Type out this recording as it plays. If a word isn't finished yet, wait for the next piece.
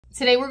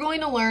Today we're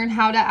going to learn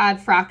how to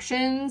add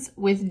fractions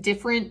with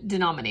different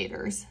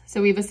denominators. So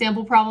we have a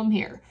sample problem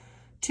here.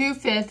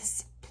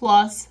 2/5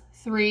 plus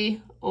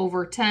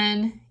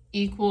 3/10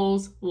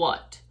 equals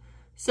what?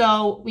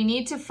 So we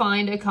need to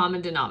find a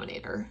common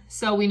denominator.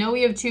 So we know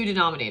we have two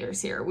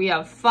denominators here. We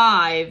have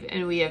 5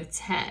 and we have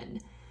 10.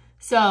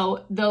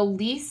 So the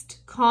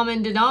least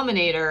common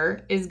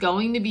denominator is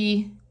going to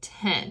be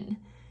 10.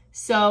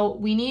 So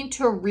we need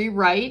to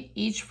rewrite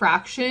each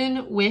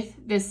fraction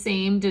with the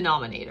same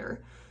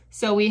denominator.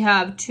 So we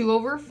have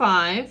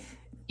 2/5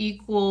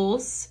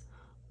 equals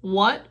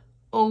what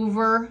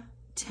over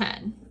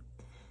 10?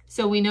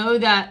 So we know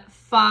that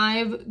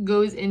 5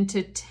 goes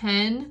into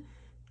 10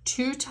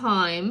 2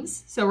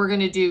 times. So we're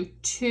going to do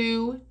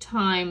 2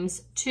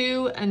 times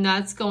 2, and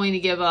that's going to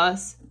give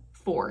us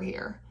 4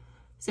 here.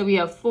 So we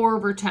have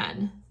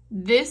 4/10.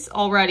 This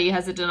already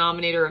has a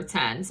denominator of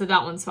 10, so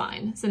that one's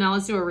fine. So now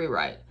let's do a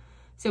rewrite.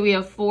 So we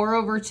have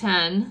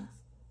 4/10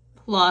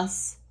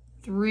 plus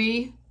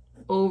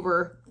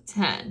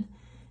 3/10.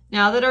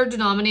 Now that our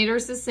denominator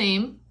is the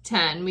same,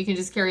 10, we can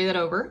just carry that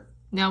over.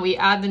 Now we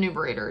add the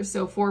numerators.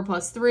 So 4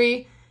 plus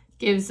 3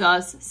 gives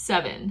us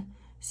 7.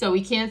 So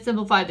we can't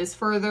simplify this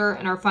further,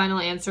 and our final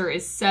answer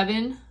is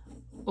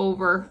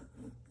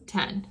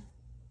 7/10.